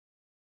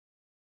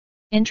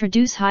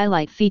Introduce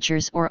highlight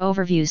features or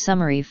overview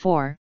summary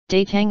for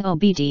DATANG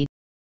OBD2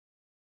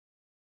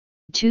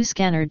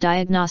 Scanner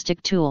Diagnostic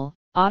Tool,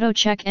 Auto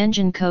Check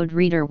Engine Code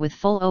Reader with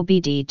full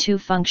OBD2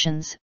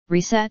 functions,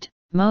 Reset,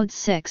 Mode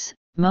 6,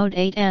 Mode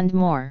 8 and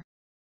more.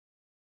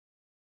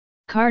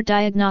 Car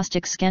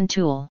Diagnostic Scan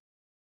Tool.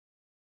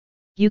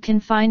 You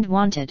can find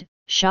wanted,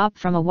 shop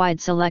from a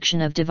wide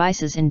selection of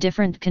devices in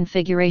different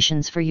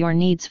configurations for your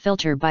needs,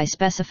 filter by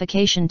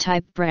specification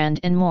type, brand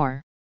and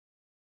more.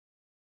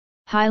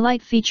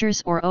 Highlight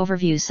features or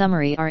overview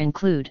summary are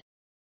include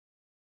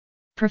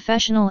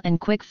professional and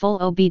quick full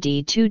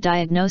OBD2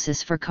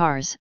 diagnosis for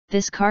cars.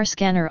 This car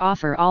scanner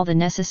offer all the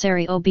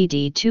necessary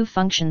OBD2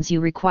 functions you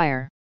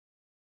require.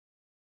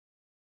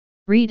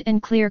 Read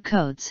and clear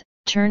codes,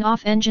 turn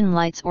off engine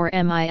lights or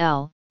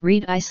MIL,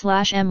 read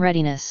I/M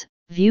readiness,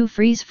 view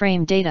freeze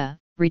frame data,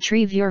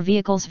 retrieve your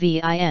vehicle's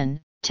VIN,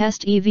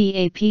 test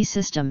EVAP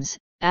systems,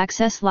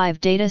 access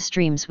live data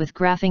streams with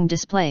graphing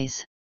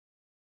displays.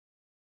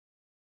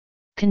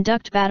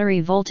 Conduct battery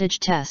voltage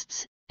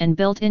tests, and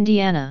built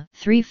Indiana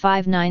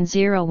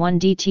 35901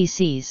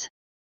 DTCs.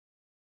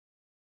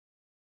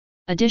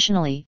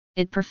 Additionally,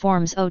 it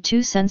performs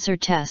O2 sensor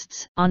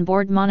tests,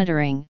 onboard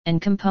monitoring,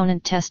 and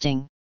component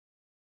testing.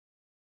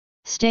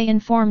 Stay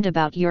informed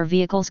about your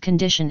vehicle's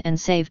condition and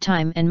save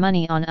time and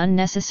money on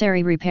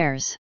unnecessary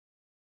repairs.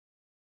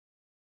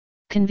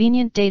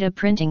 Convenient data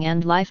printing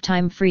and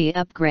lifetime free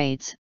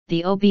upgrades.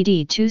 The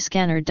OBD2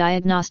 Scanner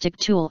Diagnostic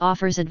Tool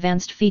offers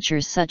advanced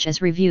features such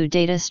as review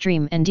data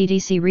stream and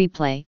DDC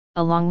replay,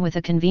 along with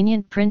a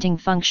convenient printing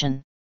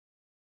function.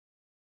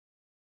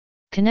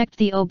 Connect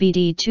the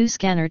OBD2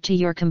 scanner to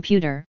your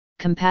computer,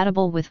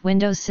 compatible with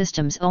Windows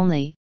systems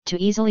only,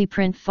 to easily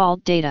print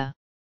fault data.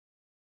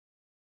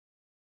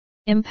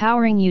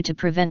 Empowering you to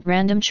prevent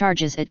random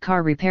charges at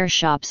car repair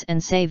shops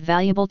and save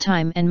valuable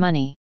time and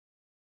money.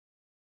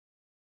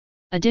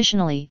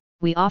 Additionally,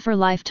 we offer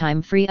lifetime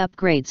free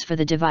upgrades for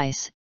the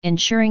device,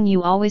 ensuring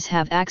you always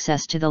have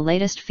access to the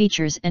latest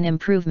features and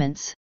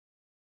improvements.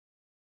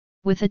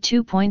 With a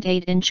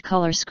 2.8-inch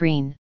color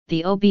screen,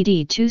 the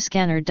OBD2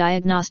 Scanner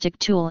Diagnostic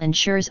Tool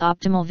ensures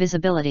optimal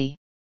visibility.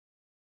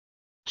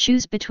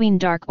 Choose between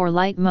dark or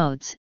light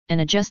modes,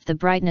 and adjust the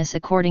brightness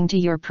according to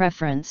your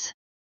preference.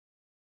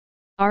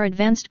 Our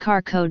advanced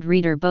car code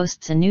reader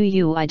boasts a new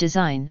UI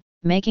design,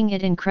 making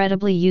it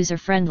incredibly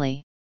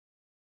user-friendly.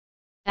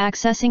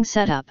 Accessing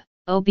setup,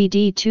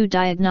 OBD2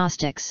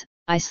 diagnostics,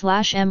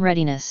 I/M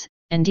readiness,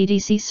 and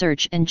DDC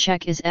search and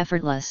check is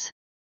effortless.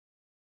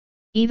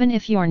 Even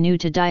if you're new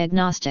to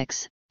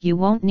diagnostics, you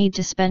won't need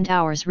to spend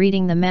hours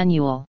reading the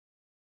manual.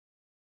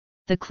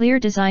 The clear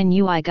design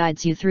UI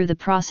guides you through the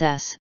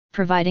process,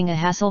 providing a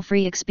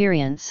hassle-free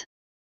experience.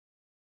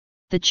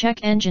 The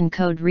check engine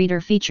code reader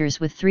features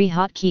with 3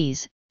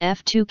 hotkeys.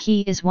 F2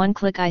 key is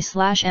one-click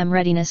I/M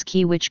readiness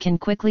key which can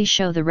quickly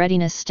show the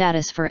readiness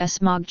status for a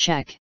smog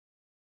check.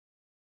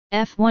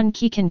 F1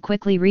 key can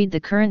quickly read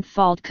the current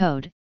fault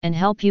code, and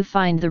help you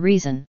find the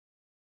reason.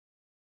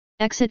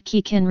 Exit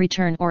key can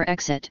return or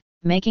exit,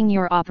 making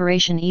your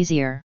operation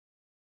easier.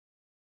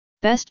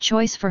 Best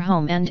choice for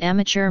home and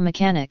amateur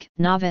mechanic,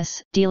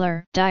 novice,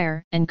 dealer,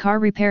 dyer, and car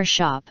repair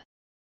shop.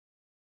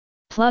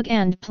 Plug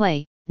and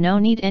play, no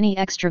need any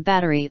extra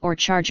battery or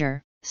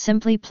charger,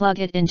 simply plug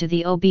it into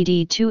the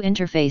OBD2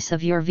 interface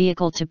of your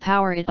vehicle to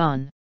power it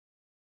on.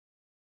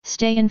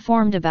 Stay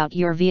informed about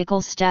your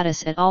vehicle's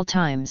status at all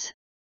times.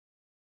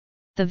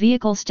 The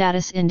vehicle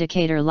status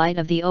indicator light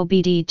of the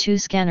OBD2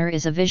 scanner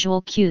is a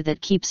visual cue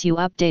that keeps you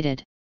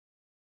updated.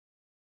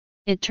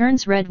 It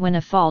turns red when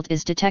a fault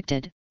is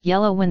detected,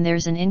 yellow when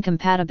there's an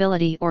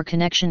incompatibility or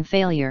connection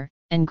failure,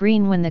 and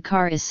green when the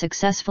car is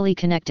successfully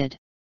connected.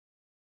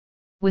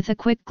 With a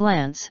quick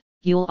glance,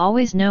 you'll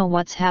always know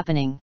what's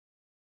happening.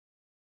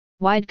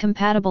 Wide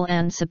compatible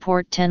and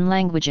support 10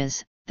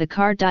 languages. The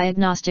car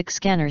diagnostic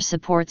scanner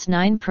supports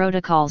 9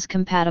 protocols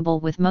compatible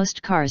with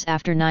most cars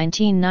after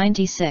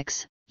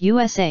 1996.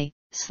 USA,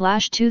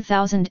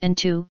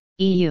 /2002,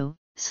 EU,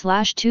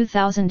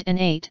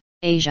 /2008,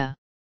 Asia.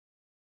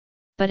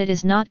 But it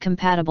is not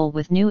compatible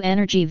with new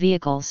energy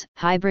vehicles,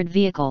 hybrid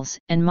vehicles,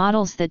 and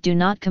models that do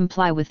not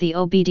comply with the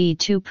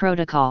OBD2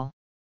 protocol.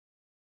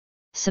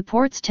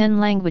 Supports 10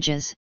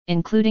 languages,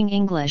 including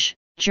English,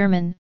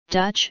 German,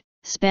 Dutch,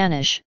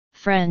 Spanish,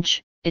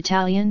 French,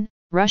 Italian,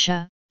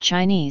 Russian,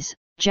 Chinese,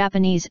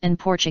 Japanese and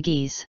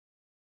Portuguese.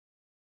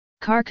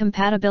 Car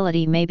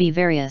compatibility may be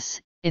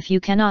various. If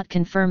you cannot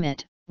confirm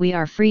it, we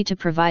are free to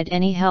provide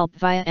any help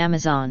via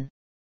Amazon.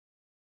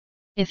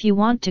 If you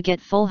want to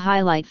get full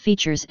highlight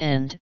features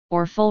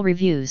or full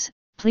reviews,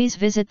 please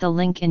visit the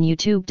link in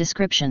YouTube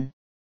description.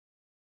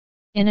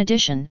 In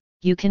addition,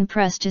 you can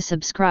press to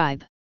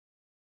subscribe.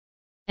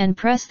 And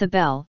press the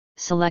bell,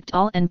 select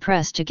all and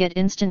press to get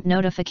instant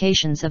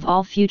notifications of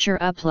all future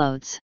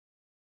uploads.